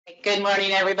Good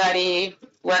morning, everybody.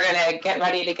 We're going to get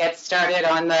ready to get started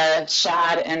on the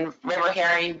Shad and River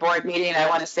Herring board meeting. I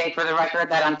want to say for the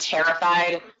record that I'm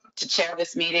terrified to chair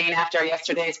this meeting after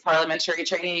yesterday's parliamentary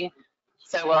training.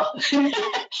 So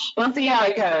we'll see how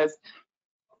it goes.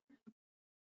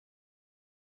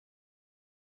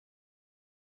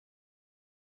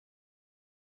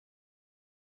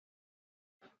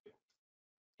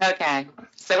 Okay,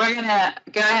 so we're going to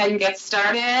go ahead and get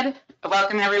started.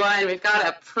 Welcome, everyone. We've got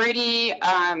a pretty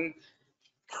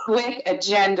quick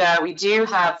agenda. We do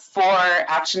have 4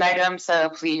 action items, so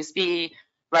please be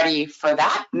ready for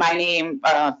that. My name,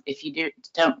 if you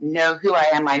don't know who I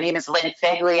am, my name is Lynn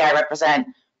Fagley. I represent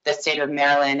the state of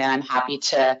Maryland, and I'm happy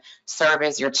to serve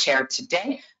as your chair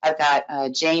today. I've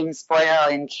got James Boyle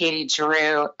and Katie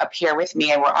Giroux up here with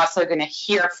me, and we're also going to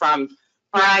hear from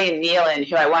Brian Nealon,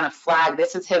 who I want to flag.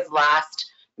 This is his last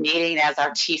meeting as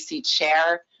our TC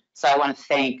chair, so I want to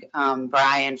thank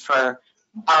Brian for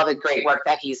all the great work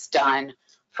that he's done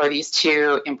for these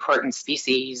 2 important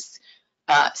species.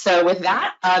 So with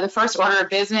that, the first order of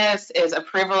business is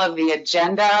approval of the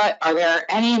agenda. Are there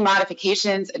any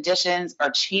modifications, additions, or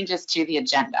changes to the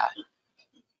agenda?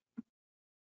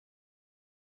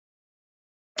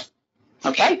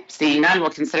 Okay, seeing none,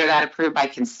 we'll consider that approved by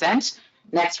consent.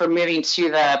 Next, we're moving to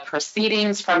the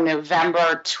proceedings from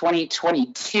November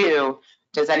 2022.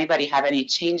 Does anybody have any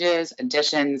changes,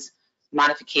 additions,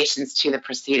 modifications to the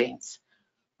proceedings?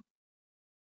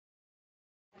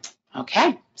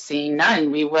 Okay, seeing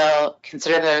none, we will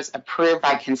consider those approved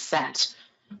by consent.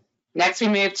 Next, we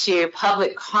move to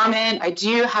public comment. I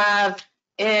do have,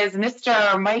 is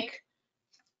Mr. Mike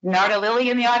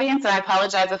Nardalili in the audience? And I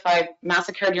apologize if I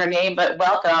massacred your name, but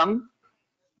welcome.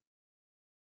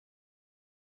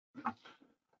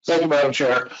 Thank you, Madam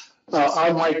Chair.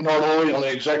 I'm Mike Nardalili. I'm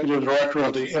the Executive Director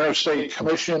of the Interstate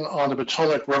Commission on the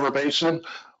Potomac River Basin,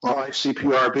 or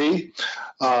ICPRB.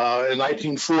 In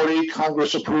 1940,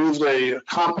 Congress approved a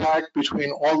compact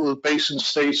between all the basin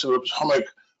states of the Potomac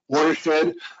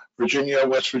watershed, Virginia,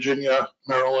 West Virginia,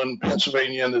 Maryland,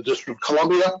 Pennsylvania, and the District of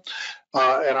Columbia.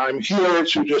 And I'm here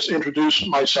to just introduce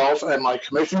myself and my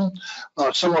commission.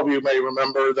 Some of you may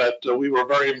remember that we were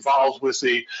very involved with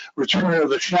the return of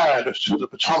the shad to the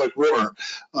Potomac River.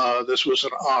 This was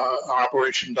an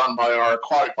operation done by our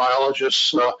aquatic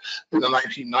biologists in the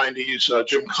 1990s.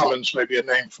 Jim Cummins may be a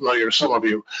name familiar to some of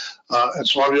you. And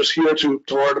so I'm just here to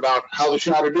learn about how the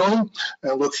shad are doing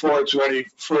and look forward to any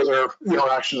further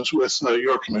interactions with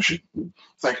your commission.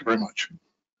 Thank you very much.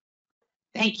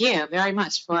 Thank you very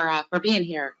much for being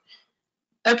here.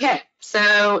 Okay,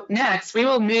 so next we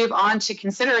will move on to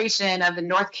consideration of the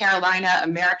North Carolina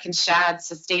American Shad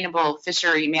Sustainable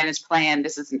Fishery Management Plan.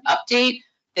 This is an update.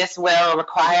 This will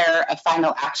require a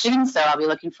final action, so I'll be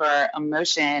looking for a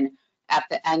motion at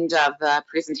the end of the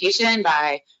presentation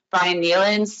by Brian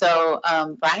Nealon. So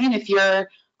Brian, if you're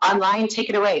online, take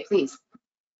it away, please.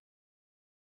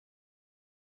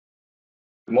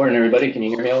 Good morning, everybody. Can you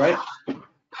hear me all right?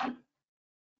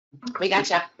 We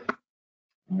gotcha.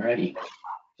 All righty.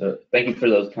 So thank you for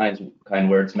those kind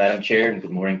words, Madam Chair, and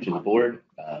good morning to the board.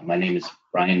 My name is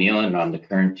Brian Nealon, and I'm the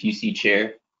current TC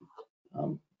chair.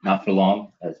 Not for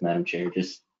long, as Madam Chair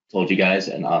just told you guys,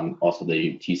 and I'm also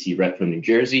the TC rep from New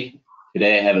Jersey.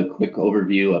 Today, I have a quick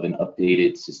overview of an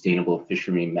updated sustainable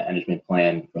fishery management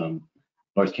plan from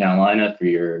North Carolina for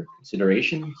your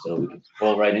consideration. So we can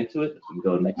roll right into it. We can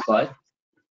go to the next slide.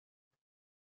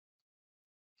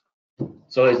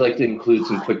 So I'd like to include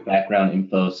some quick background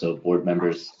info so board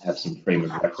members have some frame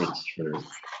of reference for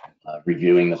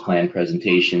reviewing the plan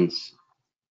presentations.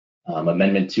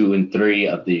 Amendment 2 and 3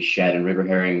 of the Shad and River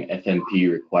Herring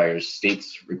FMP requires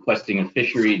states requesting a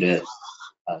fishery to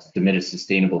submit a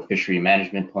sustainable fishery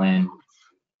management plan.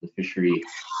 The fishery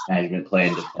management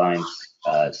plan defines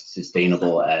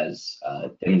sustainable as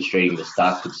demonstrating the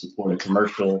stock could support a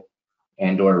commercial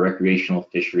and/or recreational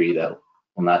fishery that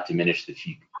will not diminish the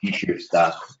future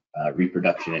stock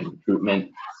reproduction and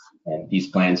recruitment. And these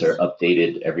plans are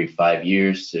updated every 5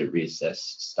 years to reassess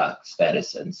stock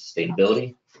status and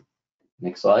sustainability.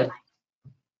 Next slide.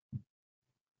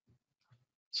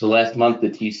 So last month, the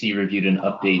TC reviewed an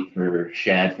update for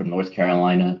Shad from North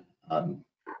Carolina.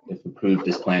 If approved,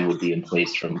 this plan would be in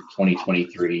place from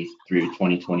 2023 through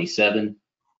 2027.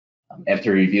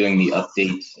 After reviewing the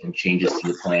updates and changes to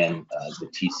the plan, the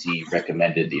TC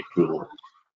recommended the approval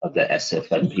of the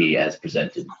SFMP as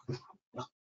presented.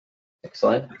 Next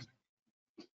slide.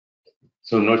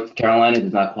 So North Carolina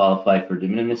does not qualify for de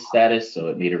minimis status, so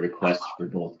it made a request for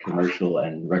both commercial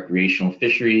and recreational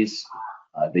fisheries.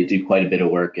 They do quite a bit of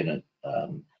work in a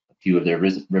few of their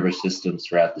river systems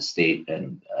throughout the state,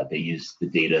 and they use the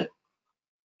data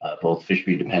both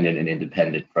fishery dependent and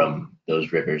independent from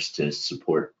those rivers to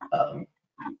support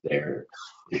their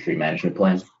fishery management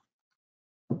plan.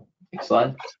 Next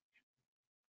slide.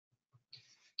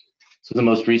 So the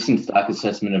most recent stock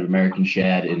assessment of American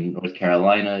shad in North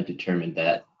Carolina determined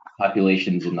that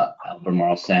populations in the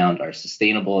Albemarle Sound are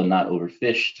sustainable and not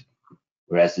overfished,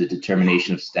 whereas the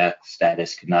determination of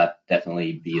status could not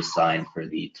definitely be assigned for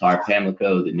the Tar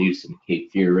Pamlico, the Neuse, and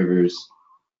Cape Fear rivers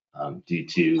due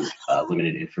to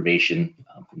limited information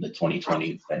from the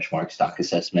 2020 benchmark stock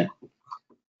assessment.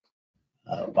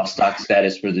 While stock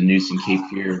status for the Neuse and Cape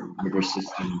Fear river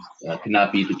systems could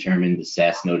not be determined, the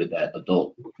SAS noted that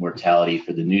adult mortality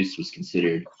for the Neuse was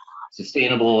considered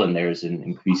sustainable, and there is an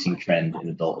increasing trend in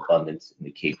adult abundance in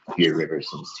the Cape Fear River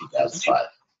since 2005.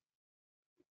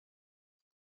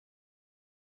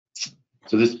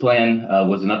 So this plan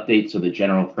was an update, so the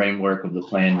general framework of the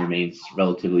plan remains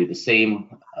relatively the same,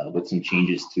 with some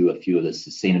changes to a few of the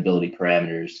sustainability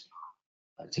parameters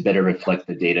to better reflect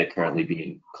the data currently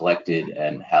being collected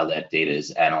and how that data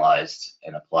is analyzed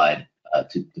and applied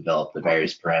to develop the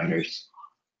various parameters.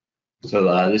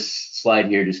 So this slide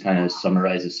here just kind of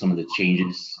summarizes some of the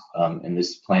changes in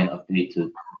this plan update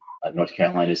to North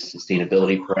Carolina's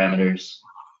sustainability parameters.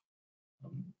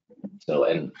 So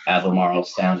an Albemarle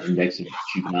Sound Index of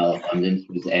Juvenile Abundance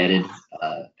was added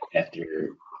after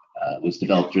was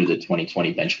developed through the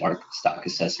 2020 benchmark stock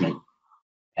assessment,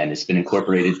 and it's been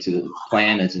incorporated to the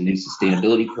plan as a new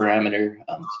sustainability parameter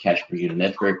to catch per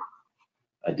unit effort.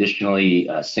 Additionally,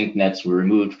 sink nets were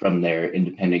removed from their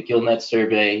independent gill net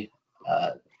survey.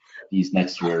 These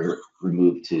nets were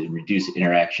removed to reduce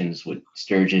interactions with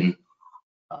sturgeon.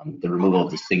 The removal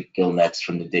of the sink gill nets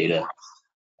from the data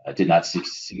did not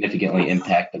significantly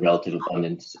impact the relative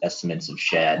abundance estimates of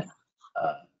shad,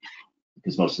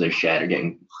 because most of their shad are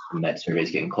getting, from that survey, is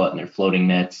getting caught in their floating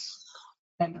nets.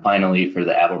 And finally, for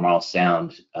the Albemarle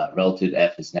Sound, relative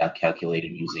F is now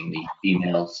calculated using the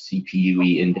female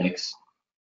CPUE index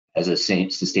as a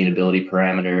sustainability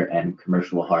parameter, and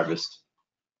commercial harvest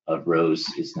of rows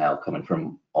is now coming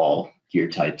from all gear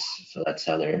types. So that's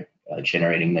how they're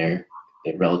generating their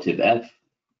relative F.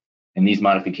 And these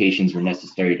modifications were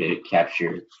necessary to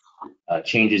capture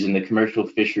changes in the commercial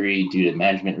fishery due to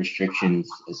management restrictions,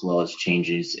 as well as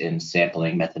changes in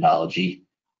sampling methodology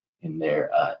in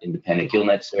their independent gill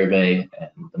net survey.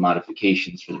 And the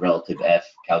modifications for the relative F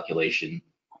calculation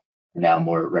are now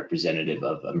more representative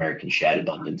of American shad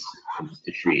abundance in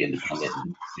fishery independent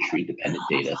and fishery dependent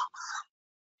data.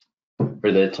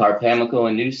 For the Tar Pamlico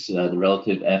and Neuse, the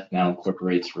relative F now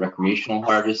incorporates recreational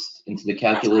harvest into the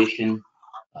calculation.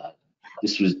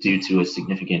 This was due to a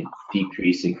significant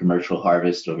decrease in commercial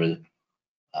harvest over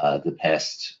the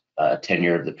past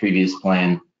tenure of the previous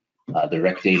plan. The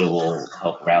rec data will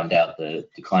help round out the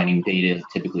declining data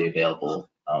typically available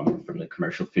from the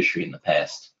commercial fishery in the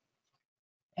past.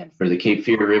 And for the Cape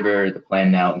Fear River, the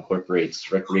plan now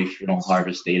incorporates recreational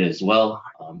harvest data as well,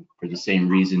 for the same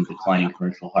reason, declining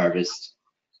commercial harvest,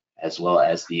 as well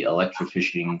as the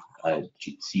electrofishing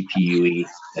CPUE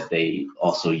that they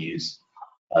also use.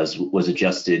 Was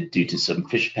adjusted due to some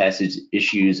fish passage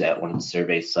issues at one of the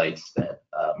survey sites that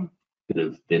could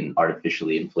have been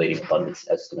artificially inflating abundance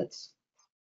estimates.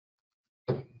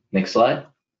 Next slide.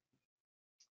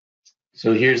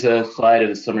 So here's a slide of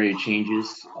the summary of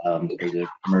changes for the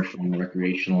commercial and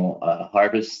recreational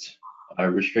harvest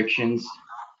restrictions.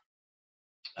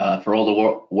 For all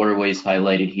the waterways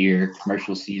highlighted here,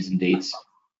 commercial season dates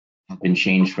have been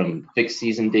changed from fixed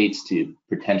season dates to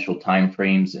potential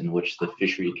timeframes in which the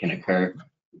fishery can occur.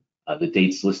 The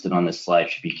dates listed on this slide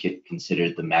should be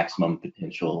considered the maximum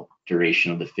potential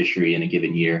duration of the fishery in a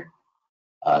given year.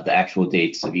 The actual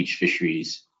dates of each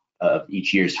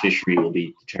year's fishery will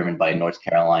be determined by North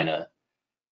Carolina's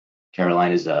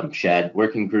shad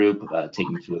working group,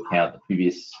 taking into account the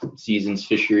previous season's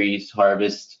fisheries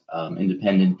harvest,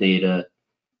 independent data,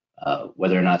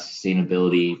 whether or not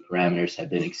sustainability parameters have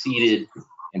been exceeded,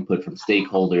 input from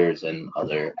stakeholders, and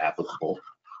other applicable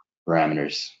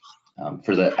parameters.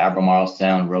 For the Albemarle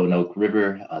Sound Roanoke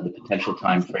River, the potential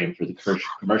time frame for the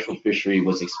commercial fishery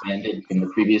was expanded from the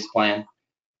previous plan.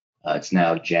 It's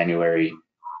now January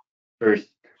 1st,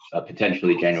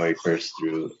 potentially January 1st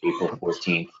through April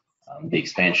 14th. The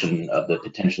expansion of the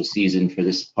potential season for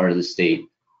this part of the state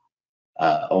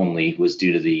only was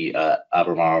due to the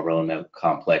Albemarle Roanoke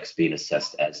complex being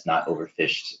assessed as not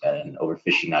overfished and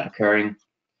overfishing not occurring.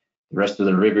 The rest of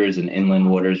the rivers and inland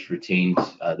waters retained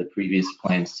the previous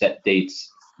plan set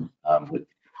dates. With,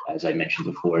 as I mentioned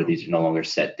before, these are no longer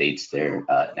set dates. They're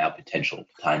now potential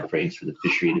timeframes for the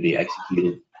fishery to be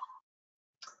executed.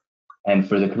 And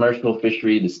for the commercial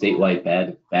fishery, the statewide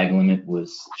bag limit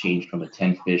was changed from a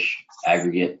 10 fish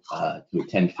aggregate to a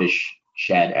 10 fish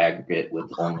shad aggregate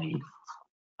with only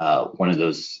one of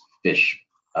those fish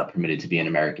permitted to be an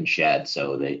American shad.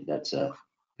 So that's a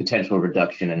potential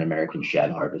reduction in American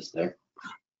shad harvest there.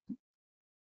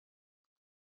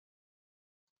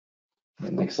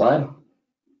 Next slide.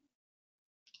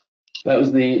 That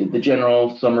was the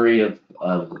general summary of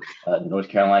North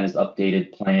Carolina's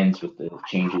updated plans with the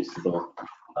changes to both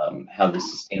how the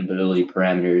sustainability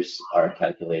parameters are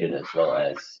calculated, as well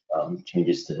as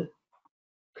changes to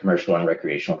commercial and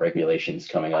recreational regulations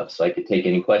coming up. So I could take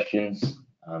any questions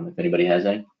if anybody has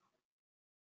any.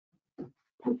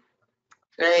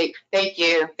 Great, thank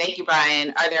you. Thank you,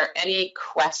 Brian. Are there any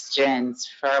questions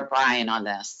for Brian on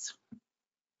this?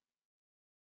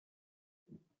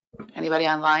 Anybody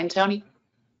online, Tony?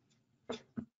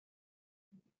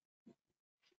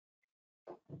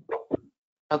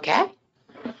 Okay.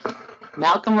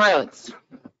 Malcolm Rhodes.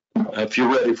 If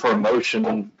you're ready for a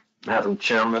motion, Madam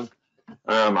Chairman,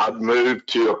 I'd move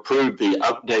to approve the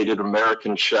updated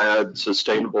American Shad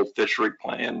Sustainable Fishery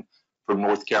Plan from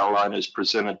North Carolina as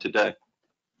presented today.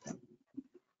 Is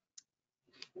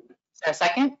there a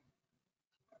second?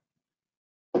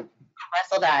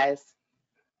 Russell dies.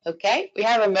 Okay, we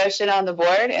have a motion on the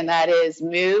board, and that is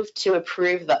move to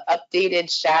approve the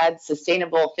updated Shad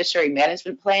Sustainable Fishery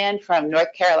Management Plan from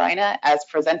North Carolina as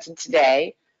presented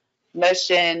today.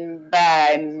 Motion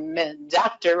by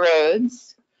Dr.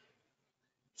 Rhodes,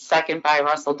 second by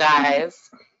Russell Dies,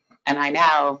 and I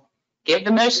now give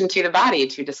the motion to the body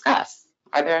to discuss.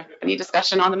 Are there any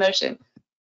discussion on the motion?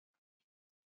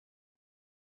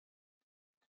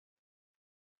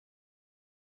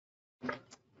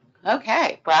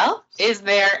 Okay, well, is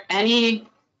there any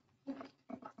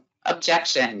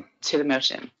objection to the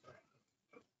motion?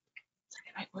 Is that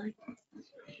the right word?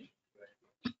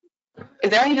 Is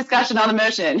there any discussion on the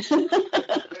motion?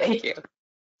 Thank you.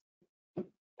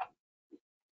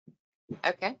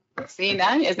 Okay, seeing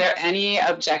none, is there any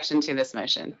objection to this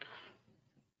motion?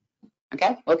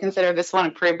 Okay, we'll consider this one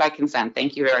approved by consent.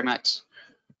 Thank you very much.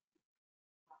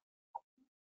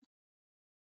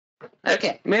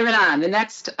 Okay, moving on. The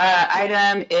next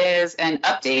item is an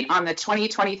update on the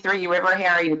 2023 river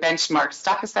herring benchmark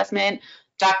stock assessment.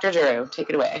 Dr. Drew, take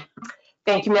it away.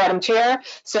 Thank you, Madam Chair.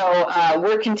 So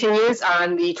work continues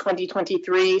on the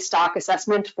 2023 stock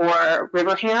assessment for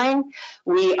river herring.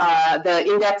 The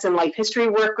index and life history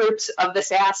work groups of the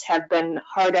SAS have been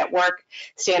hard at work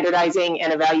standardizing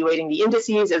and evaluating the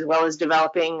indices, as well as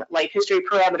developing life history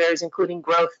parameters, including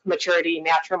growth, maturity,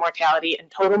 natural mortality,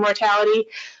 and total mortality.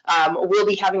 We'll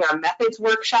be having our methods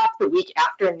workshop the week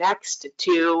after next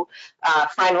to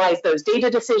finalize those data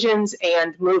decisions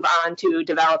and move on to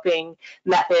developing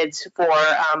methods for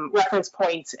reference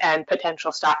points and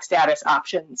potential stock status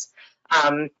options,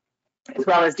 as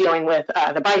well as dealing with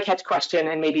the bycatch question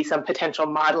and maybe some potential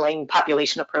modeling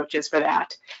population approaches for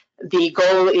that. The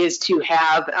goal is to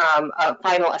have a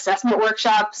final assessment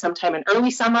workshop sometime in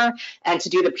early summer and to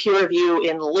do the peer review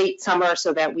in late summer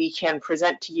so that we can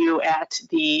present to you at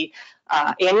the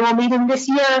annual meeting this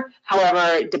year.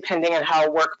 However, depending on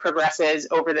how work progresses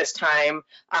over this time,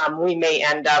 we may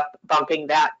end up bumping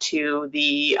that to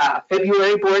the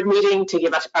February board meeting to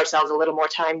give ourselves a little more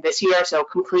time this year. So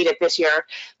complete it this year,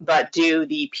 but do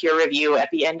the peer review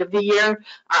at the end of the year.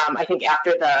 I think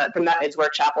after the methods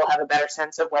workshop, we'll have a better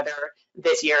sense of whether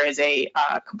this year is a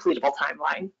completable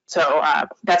timeline. So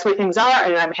that's where things are,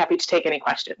 and I'm happy to take any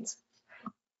questions.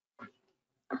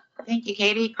 Thank you,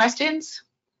 Katie. Questions?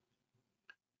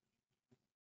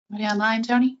 Anybody online,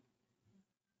 Tony?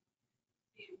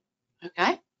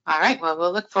 Okay. All right. Well,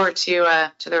 we'll look forward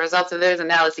to the results of those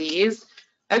analyses.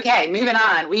 Okay, moving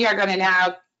on. We are going to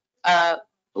now.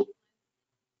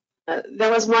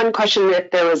 There was one question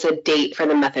if there was a date for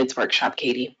the methods workshop,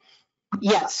 Katie.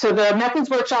 Yes, so the methods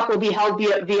workshop will be held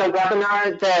via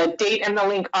webinar. The date and the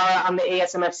link are on the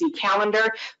ASMFC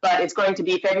calendar, but it's going to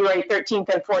be February 13th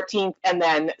and 14th and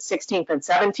then 16th and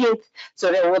 17th.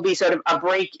 So there will be sort of a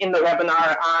break in the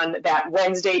webinar on that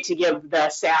Wednesday to give the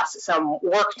SAS some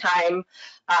work time.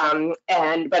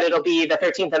 But it'll be the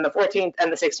 13th and the 14th and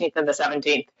the 16th and the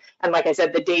 17th. And like I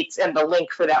said, the dates and the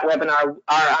link for that webinar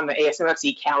are on the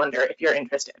ASMFC calendar if you're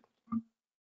interested.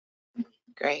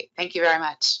 Great, thank you very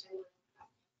much.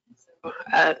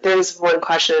 There's one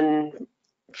question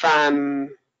from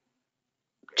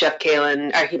Jeff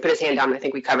Kalin. He put his hand down. I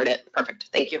think we covered it. Perfect.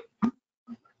 Thank you.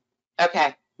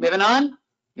 Okay, moving on.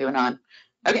 Moving on.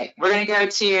 Okay, we're going to go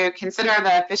to consider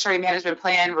the fishery management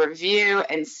plan review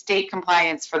and state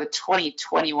compliance for the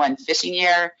 2021 fishing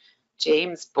year.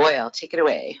 James Boyle, take it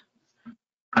away.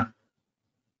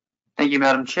 Thank you,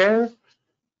 Madam Chair.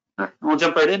 All right, we'll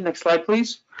jump right in. Next slide,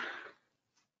 please.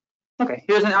 Okay,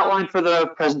 here's an outline for the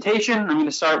presentation. I'm going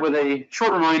to start with a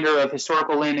short reminder of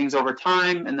historical landings over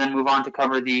time and then move on to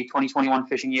cover the 2021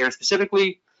 fishing year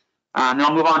specifically. Then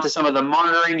I'll move on to some of the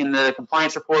monitoring and the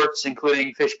compliance reports,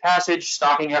 including fish passage,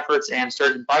 stocking efforts, and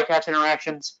sturgeon bycatch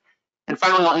interactions. And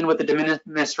finally, I'll end with the de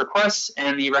minimis requests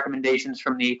and the recommendations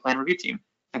from the plan review team.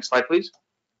 Next slide, please.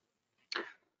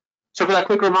 So for that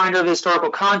quick reminder of the historical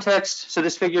context, so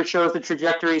this figure shows the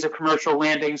trajectories of commercial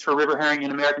landings for river herring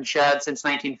and American shad since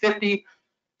 1950.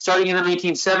 Starting in the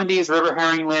 1970s, river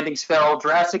herring landings fell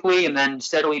drastically and then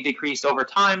steadily decreased over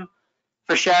time.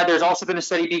 For shad, there's also been a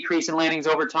steady decrease in landings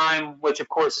over time, which of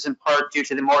course is in part due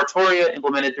to the moratoria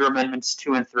implemented through Amendments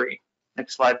 2 and 3.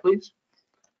 Next slide, please.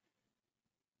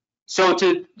 So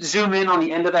to zoom in on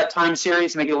the end of that time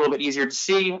series, to make it a little bit easier to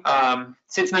see,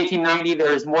 since 1990,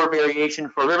 there's more variation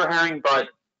for river herring, but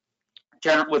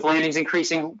with landings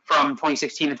increasing from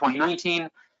 2016 to 2019.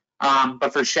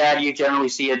 But for shad, you generally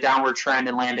see a downward trend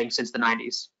in landings since the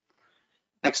 90s.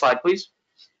 Next slide, please.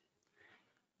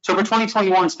 So for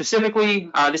 2021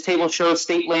 specifically, this table shows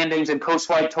state landings and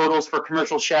coastwide totals for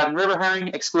commercial shad and river herring,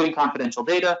 excluding confidential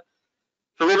data.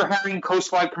 For river herring,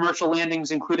 coastwide commercial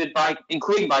landings including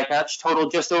bycatch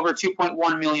totaled just over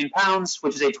 2.1 million pounds,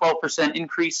 which is a 12%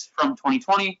 increase from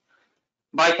 2020.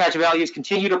 Bycatch values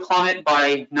continue to plummet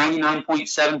by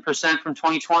 99.7% from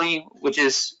 2020, which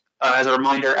is, as a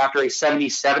reminder, after a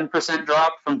 77%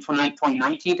 drop from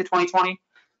 2019 to 2020.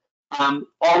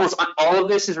 Almost all of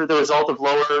this is the result of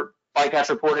lower bycatch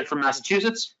reported from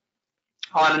Massachusetts.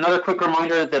 I'll add another quick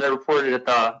reminder that I reported at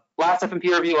the last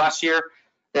FMP review last year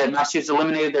that Massachusetts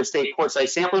eliminated their state port site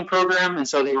sampling program, and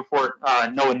so they report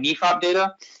NOAA NEFOP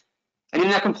data. And in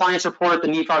that compliance report, the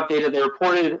NEFOP data they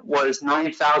reported was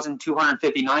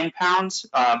 9,259 pounds,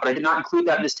 but I did not include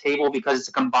that in this table because it's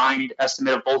a combined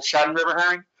estimate of both shad and river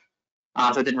herring,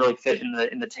 so it didn't really fit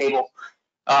in the table.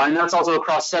 And that's also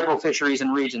across several fisheries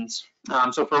and regions.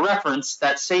 So for reference,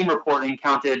 that same reporting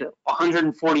counted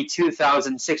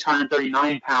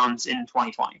 142,639 pounds in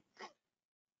 2020.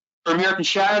 For American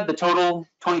shad, the total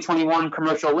 2021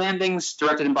 commercial landings,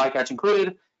 directed and bycatch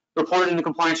included, reported in the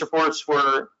compliance reports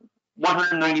were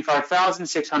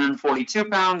 195,642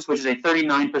 pounds, which is a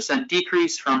 39%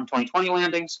 decrease from 2020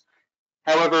 landings.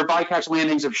 However, bycatch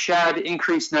landings of shad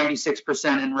increased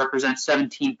 96% and represent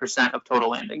 17% of total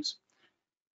landings.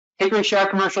 Hickory shad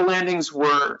commercial landings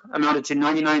amounted to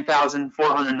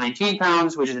 99,419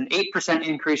 pounds, which is an 8%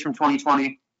 increase from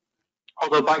 2020.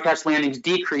 Although bycatch landings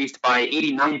decreased by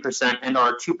 89% and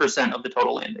are 2% of the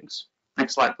total landings.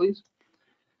 Next slide, please.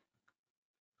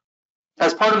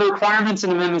 As part of the requirements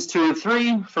in Amendments 2 and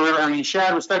 3 for river herring and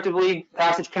shad, respectively,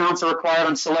 passage counts are required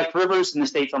on select rivers in the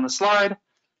states on the slide.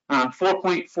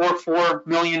 4.44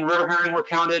 million river herring were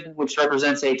counted, which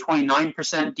represents a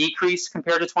 29% decrease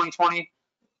compared to 2020,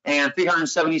 and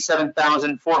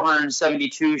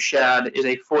 377,472 shad is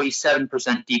a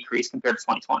 47% decrease compared to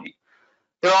 2020.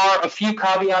 There are a few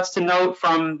caveats to note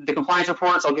from the compliance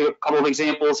reports. I'll give a couple of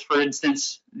examples. For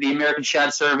instance, the American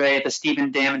shad survey at the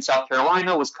Stephen Dam in South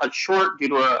Carolina was cut short due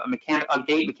to a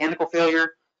gate mechanical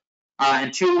failure.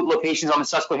 And 2 locations on the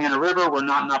Susquehanna River were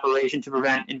not in operation to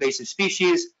prevent invasive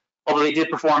species, although they did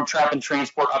perform trap and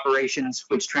transport operations,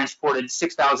 which transported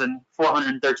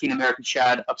 6,413 American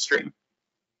shad upstream.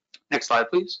 Next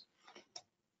slide, please.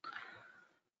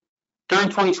 During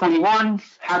 2021,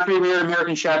 hatchery-reared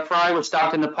American shad fry were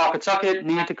stocked in the Pawcatucket,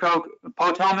 Nanticoke,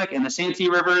 Potomac, and the Santee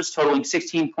rivers, totaling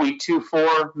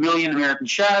 16.24 million American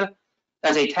shad.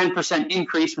 That's a 10%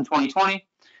 increase from 2020.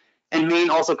 And Maine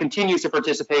also continues to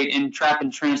participate in trap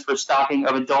and transfer stocking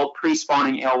of adult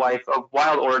pre-spawning alewife of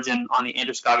wild origin on the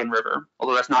Androscoggin River,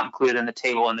 although that's not included in the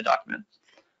table in the document.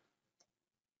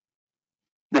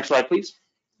 Next slide, please.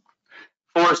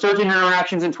 For sturgeon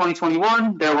interactions in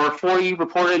 2021, there were 40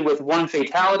 reported with 1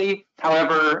 fatality.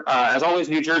 However, as always,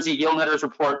 New Jersey gill netters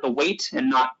report the weight and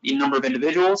not the number of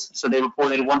individuals, so they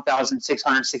reported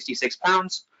 1,666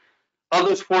 pounds. Of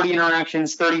those 40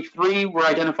 interactions, 33 were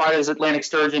identified as Atlantic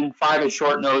sturgeon, 5 as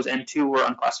short nose, and 2 were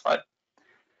unclassified.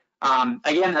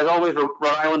 Again, as always, Rhode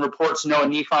Island reports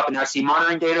NOAA NEFOP and SC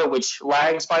monitoring data, which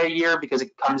lags by a year because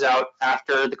it comes out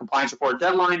after the compliance report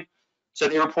deadline. So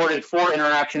they reported 4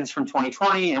 interactions from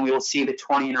 2020, and we will see the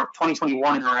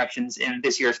 2021 interactions in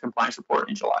this year's compliance report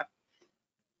in July.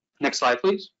 Next slide,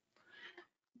 please.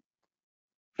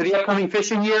 For the upcoming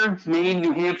fishing year, Maine,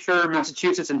 New Hampshire,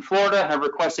 Massachusetts, and Florida have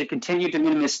requested continued de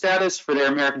minimis status for their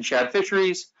American shad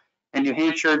fisheries, and New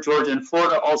Hampshire, Georgia, and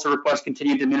Florida also request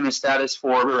continued de minimis status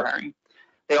for river herring.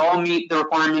 They all meet the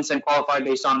requirements and qualify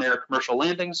based on their commercial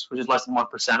landings, which is less than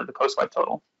 1% of the coastwide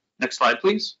total. Next slide,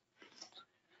 please.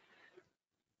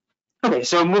 Okay,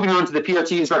 so moving on to the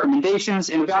PRT's recommendations.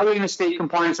 In evaluating the state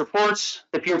compliance reports,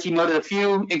 the PRT noted a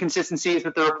few inconsistencies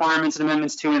with the requirements in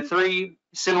Amendments 2 and 3.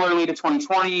 Similarly to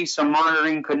 2020, some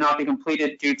monitoring could not be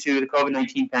completed due to the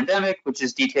COVID-19 pandemic, which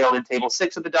is detailed in Table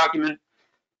 6 of the document.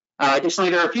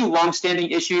 Additionally, there are a few longstanding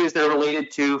issues that are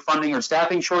related to funding or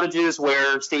staffing shortages,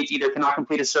 where states either cannot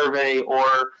complete a survey or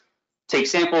take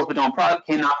samples but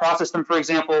cannot process them, for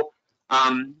example.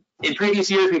 In previous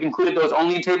years, we've included those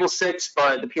only in Table 6,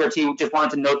 but the PRT just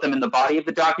wanted to note them in the body of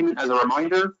the document as a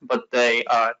reminder, but they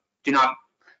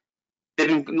they've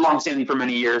been longstanding for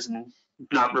many years and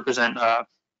not represent, the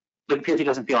PRT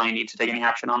doesn't feel any need to take any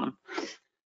action on them.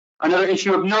 Another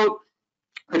issue of note,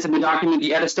 it's in the document,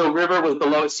 the Edisto River was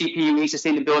below its CPUE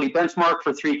sustainability benchmark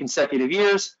for 3 consecutive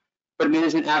years, but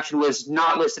management action was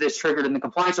not listed as triggered in the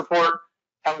compliance report.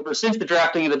 However, since the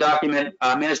drafting of the document,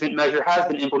 management measure has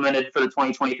been implemented for the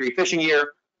 2023 fishing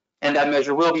year, and that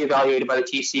measure will be evaluated by the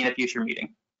TC in a future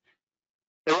meeting.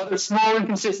 There are other small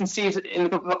inconsistencies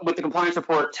with the compliance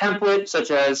report template, such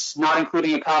as not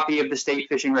including a copy of the state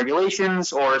fishing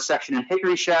regulations or a section in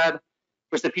hickory shad,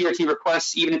 which the PRT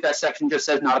requests, even if that section just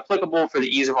says not applicable for the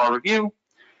ease of our review.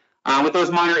 With those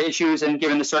minor issues and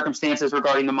given the circumstances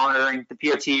regarding the monitoring, the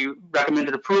PRT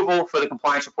recommended approval for the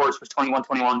compliance reports for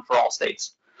 21-21 for all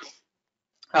states.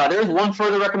 There is one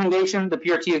further recommendation the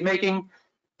PRT is making.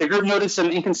 The group noted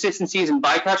some inconsistencies in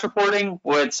bycatch reporting,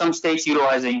 with some states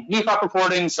utilizing NEFOC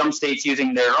reporting, some states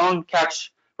using their own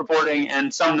catch reporting,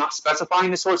 and some not specifying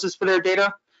the sources for their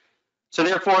data. So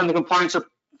therefore, in the compliance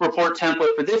report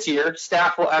template for this year,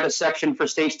 staff will add a section for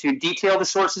states to detail the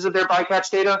sources of their bycatch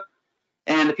data.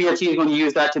 And the PRT is going to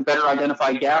use that to better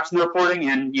identify gaps in the reporting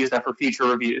and use that for future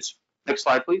reviews. Next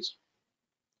slide, please.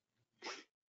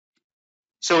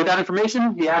 So with that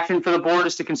information, the action for the board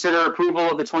is to consider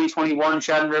approval of the 2021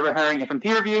 Shad and River Herring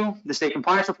FMP review, the state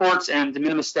compliance reports, and de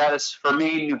minimis status for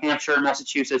Maine, New Hampshire,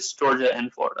 Massachusetts, Georgia,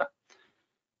 and Florida.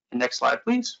 And next slide,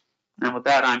 please. And with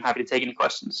that, I'm happy to take any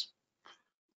questions.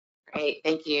 Great,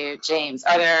 thank you, James.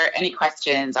 Are there any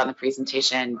questions on the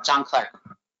presentation? John Clark.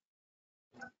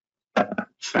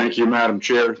 Thank you, Madam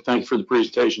Chair. Thank you for the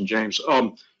presentation, James.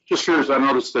 Just curious, I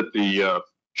noticed that the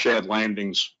shad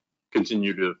landings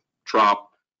continue to drop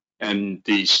and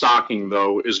the stocking,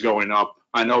 though, is going up.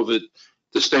 I know that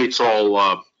the states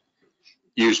all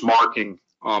use marking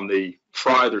on the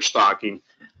fry their stocking.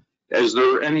 Is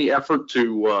there any effort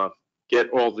to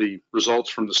get all the results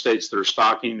from the states that are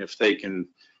stocking, if they can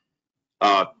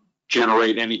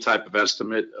generate any type of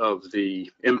estimate of the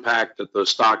impact that the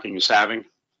stocking is having?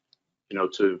 You know,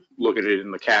 to look at it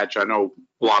in the catch. I know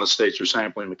a lot of states are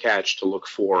sampling the catch to look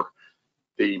for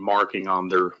the marking on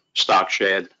their stock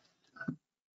shad.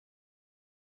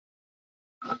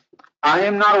 I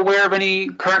am not aware of any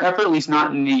current effort, at least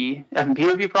not in the FMP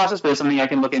review process, but it's something I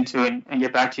can look into and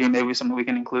get back to you. Maybe something we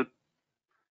can include.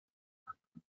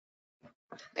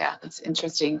 Yeah, that's an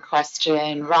interesting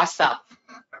question. Ross up.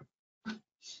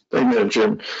 Thank you, Madam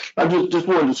Chairman. I just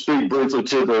wanted to speak briefly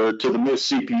to the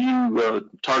missed CPU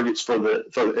targets for the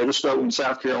Edisto in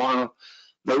South Carolina.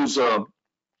 Those,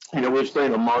 we've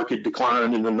seen a marked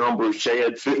decline in the number of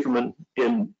shad fishermen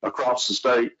across the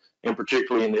state, and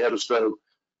particularly in the Edisto.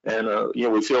 And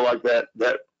we feel like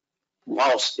that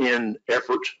loss in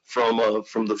effort from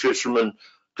the fishermen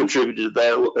contributed to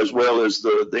that, as well as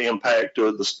the impact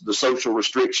of the social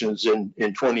restrictions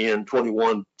in 20 and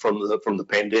 21 from the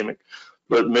pandemic.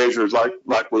 But measures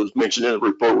like was mentioned in the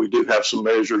report, we do have some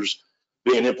measures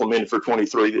being implemented for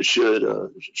 23 that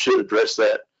should address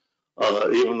that.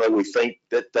 Even though we think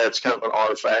that that's kind of an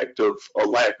artifact of a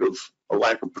lack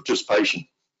of participation.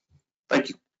 Thank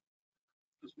you.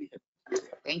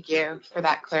 Thank you for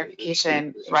that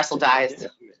clarification. Russell Dyes.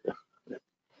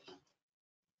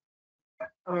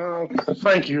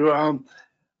 Thank you.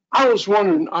 I was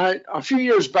wondering, a few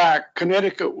years back,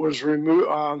 Connecticut was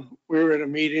removed. We were at a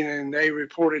meeting and they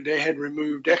reported they had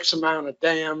removed X amount of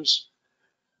dams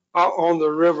on the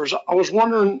rivers. I was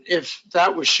wondering if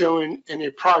that was showing any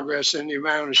progress in the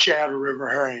amount of shad or river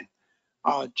herring.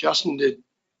 Justin did.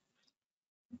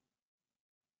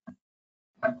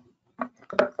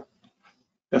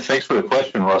 Thanks for the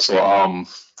question, Russell. I'm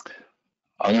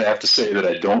going to have to say that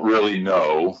I don't really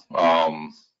know.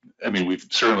 I mean, we've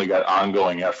certainly got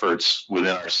ongoing efforts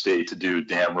within our state to do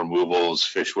dam removals,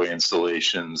 fishway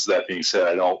installations. That being said,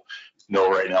 I don't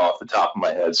know right now off the top of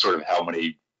my head sort of how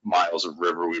many miles of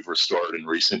river we've restored in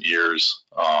recent years.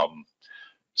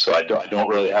 So I don't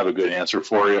really have a good answer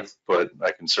for you, but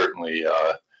I can certainly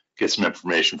get some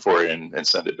information for you and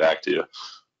send it back to you.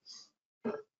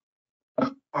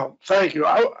 Thank you.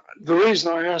 The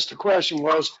reason I asked the question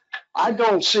was I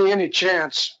don't see any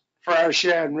chance for our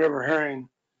shad and river herring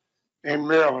in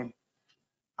Maryland.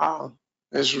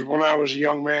 This was when I was a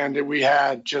young man that we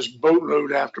had just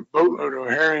boatload after boatload of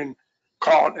herring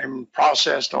caught and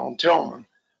processed on Tillman.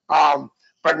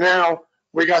 But now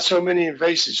we got so many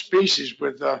invasive species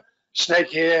with the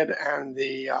snakehead and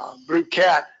the blue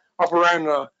cat up around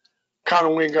the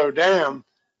Conowingo Dam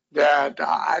that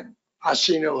I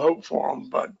see no hope for them.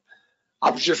 But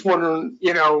I was just wondering,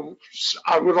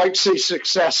 I would like to see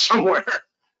success somewhere.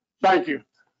 Thank you.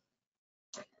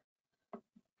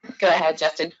 Go ahead,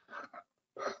 Justin.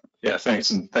 Yeah, thanks.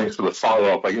 And thanks for the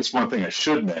follow-up. I guess one thing I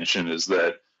should mention is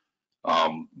that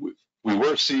we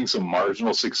were seeing some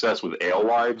marginal success with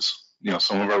alewives.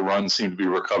 Some of our runs seem to be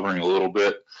recovering a little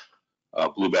bit.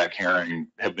 Blueback herring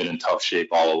have been in tough shape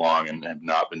all along and have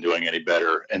not been doing any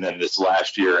better. And then this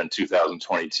last year in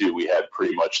 2022, we had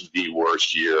pretty much the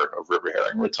worst year of river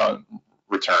herring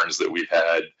returns that we've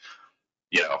had,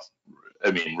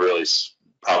 really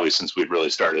probably since we've really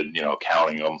started,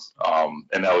 counting them.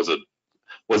 And that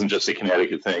wasn't just a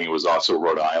Connecticut thing. It was also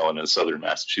Rhode Island and southern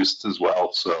Massachusetts as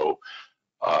well. So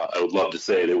I would love to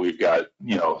say that we've got,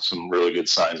 some really good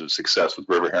signs of success with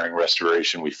river herring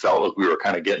restoration. We felt like we were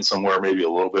kind of getting somewhere maybe a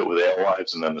little bit with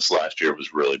alewives, and then this last year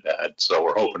was really bad. So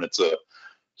we're hoping it's a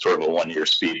sort of a one-year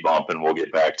speed bump and we'll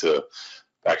get back to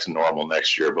normal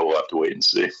next year, but we'll have to wait and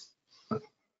see.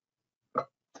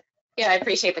 Yeah, I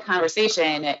appreciate the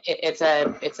conversation. It's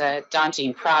a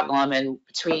daunting problem, and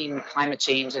between climate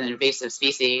change and invasive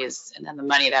species and then the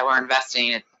money that we're investing,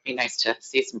 it'd be nice to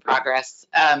see some progress.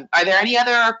 Are there any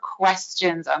other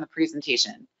questions on the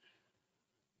presentation?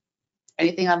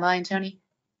 Anything online, Tony?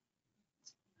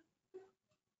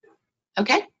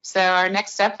 Okay, so our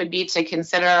next step would be to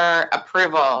consider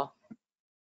approval.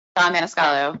 Don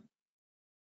Maniscalco.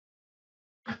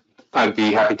 I'd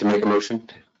be happy to make a motion.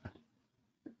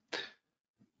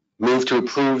 Move to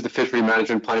approve the fishery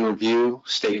management plan review,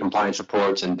 state compliance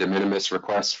reports, and de minimis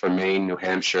requests for Maine, New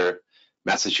Hampshire,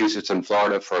 Massachusetts, and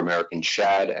Florida for American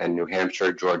shad, and New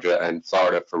Hampshire, Georgia, and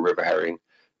Florida for river herring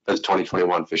for the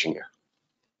 2021 fishing year.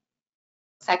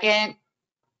 Second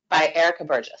by Erica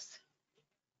Burgess.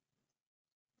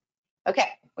 Okay,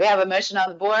 we have a motion on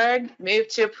the board. Move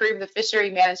to approve the fishery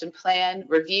management plan,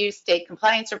 review state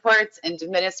compliance reports, and de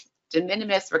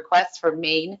minimis requests for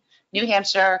Maine, New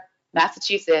Hampshire,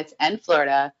 Massachusetts, and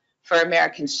Florida for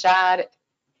American shad,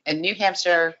 and New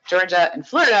Hampshire, Georgia, and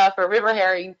Florida for river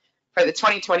herring for the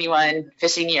 2021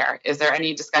 fishing year. Is there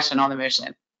any discussion on the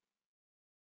motion?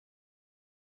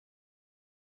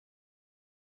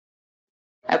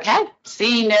 Okay,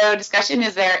 seeing no discussion,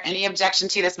 is there any objection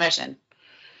to this motion?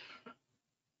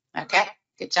 Okay,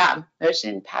 good job.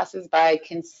 Motion passes by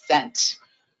consent.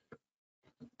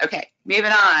 Okay,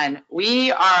 moving on.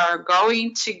 We are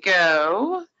going to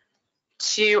go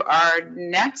to our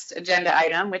next agenda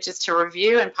item, which is to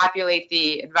review and populate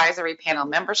the advisory panel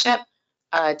membership.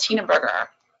 Tina Berger.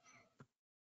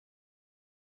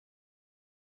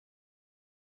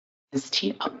 Is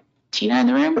Tina in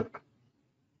the room?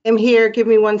 I'm here. Give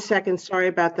me 1 second. Sorry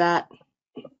about that.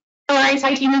 No worries.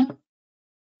 Hi, Tina.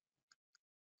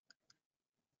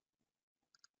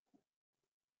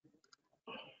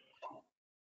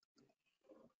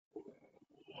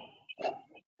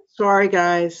 Sorry,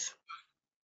 guys.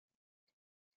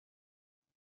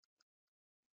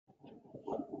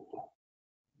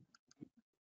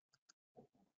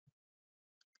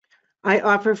 I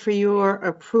offer for your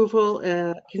approval,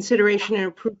 consideration and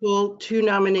approval, 2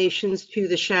 nominations to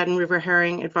the Shad and River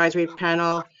Herring Advisory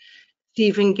Panel.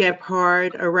 Stephen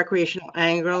Gebhard, a recreational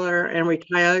angler and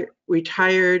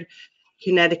retired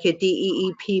Connecticut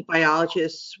DEEP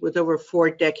biologist with over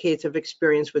 4 decades of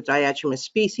experience with diatomaceous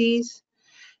species.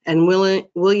 And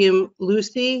William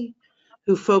Lucy,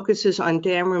 who focuses on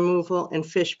dam removal and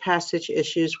fish passage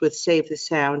issues with Save the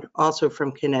Sound, also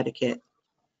from Connecticut.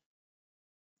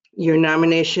 Your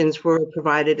nominations were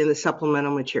provided in the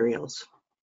supplemental materials.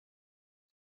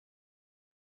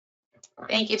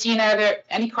 Thank you, Tina. Are there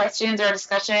any questions or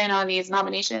discussion on these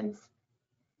nominations?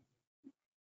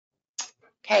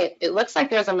 Okay, it looks like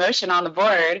there's a motion on the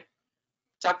board.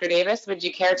 Dr. Davis, would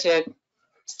you care to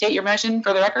state your motion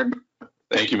for the record?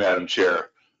 Thank you, Madam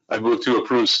Chair. I move to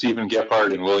approve Stephen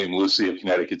Gebhard and William Lucy of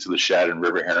Connecticut to the Shad and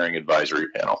River Herring Advisory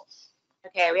Panel.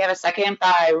 Okay, we have a second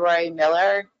by Roy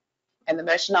Miller. And the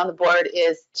motion on the board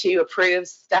is to approve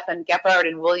Stephen Gebhard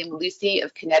and William Lucy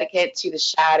of Connecticut to the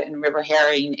Shad and River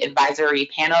Herring Advisory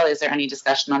Panel. Is there any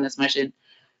discussion on this motion?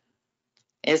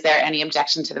 Is there any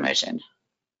objection to the motion?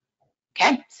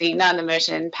 Okay, seeing none, the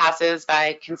motion passes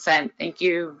by consent. Thank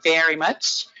you very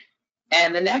much.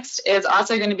 And the next is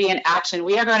also going to be an action.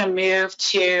 We are going to move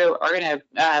to, we're going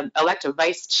to elect a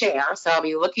vice chair. So I'll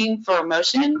be looking for a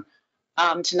motion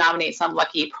to nominate some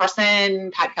lucky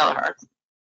person. Pat Kelleher.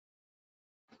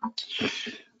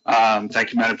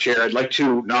 Thank you, Madam Chair. I'd like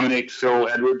to nominate Phil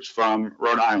Edwards from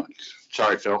Rhode Island.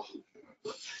 Sorry, Phil.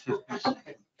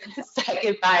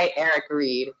 Second by Eric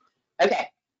Reed. Okay.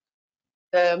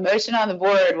 The motion on the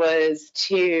board was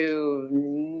to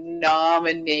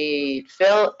nominate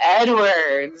Phil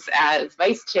Edwards as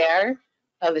vice chair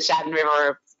of the Shad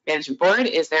River Management Board.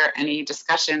 Is there any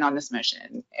discussion on this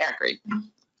motion? Eric Reed.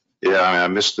 Yeah, I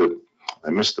missed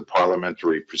the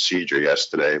parliamentary procedure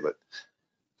yesterday, but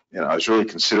I was really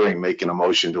considering making a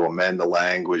motion to amend the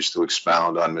language to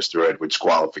expound on Mr. Edwards'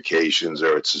 qualifications,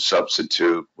 or it's a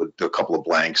substitute with a couple of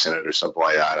blanks in it or something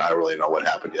like that. I don't really know what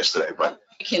happened yesterday, but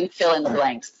you can fill in the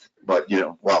blanks. But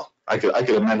well, I could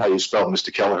amend how you spell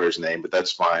Mr. Kelleher's name, but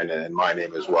that's fine, and my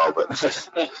name as well. But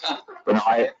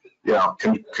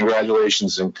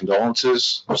congratulations and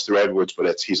condolences, Mr. Edwards.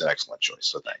 But he's an excellent choice,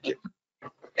 so thank you.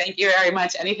 Thank you very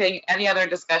much. Any other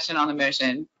discussion on the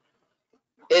motion?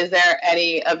 Is there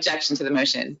any objection to the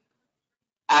motion?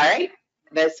 All right,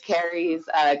 this carries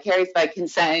by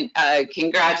consent.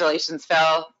 Congratulations,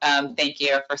 Phil. Thank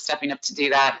you for stepping up to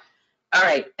do that. All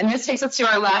right, and this takes us to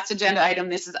our last agenda item.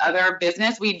 This is other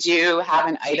business. We do have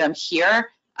an item here.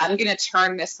 I'm going to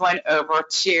turn this one over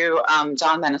to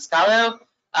John Maniscalco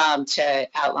to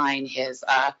outline his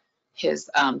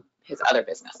other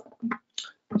business.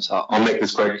 So I'll make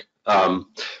this quick.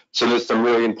 So there's some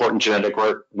really important genetic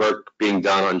work being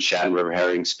done on shad and river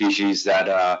herring species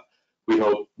that we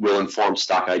hope will inform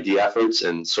stock ID efforts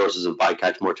and sources of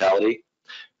bycatch mortality.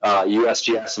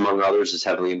 USGS, among others, is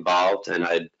heavily involved, and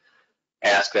I'd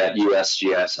ask that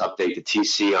USGS update the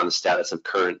TC on the status of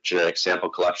current genetic sample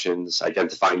collections,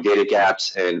 identifying data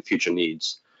gaps and future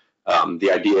needs.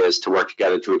 The idea is to work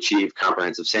together to achieve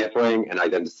comprehensive sampling and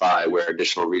identify where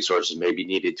additional resources may be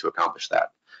needed to accomplish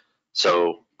that.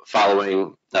 So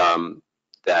following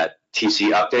that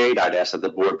TC update, I'd ask that the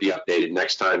board be updated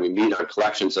next time we meet on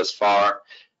collections thus far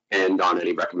and on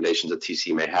any recommendations that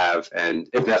TC may have. And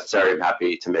if necessary, I'm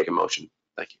happy to make a motion.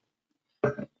 Thank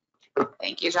you.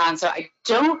 Thank you, John. So I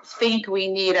don't think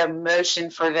we need a motion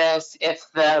for this if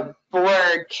the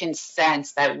board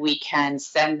consents that we can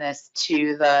send this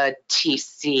to the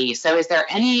TC. So is there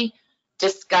any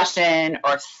discussion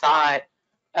or thought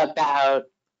about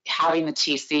having the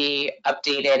TC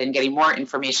updated and getting more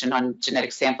information on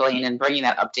genetic sampling and bringing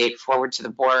that update forward to the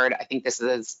board? I think this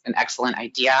is an excellent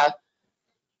idea.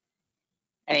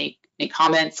 Any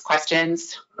comments,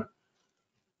 questions?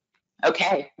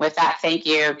 Okay, with that, thank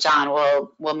you, John.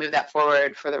 We'll move that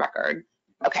forward for the record.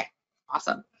 Okay,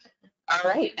 awesome. All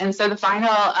right, and so the final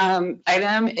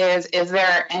item is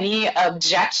there any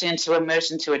objection to a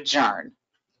motion to adjourn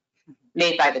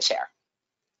made by the chair?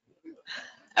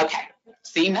 Okay,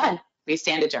 seeing none, we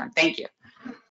stand adjourned. Thank you.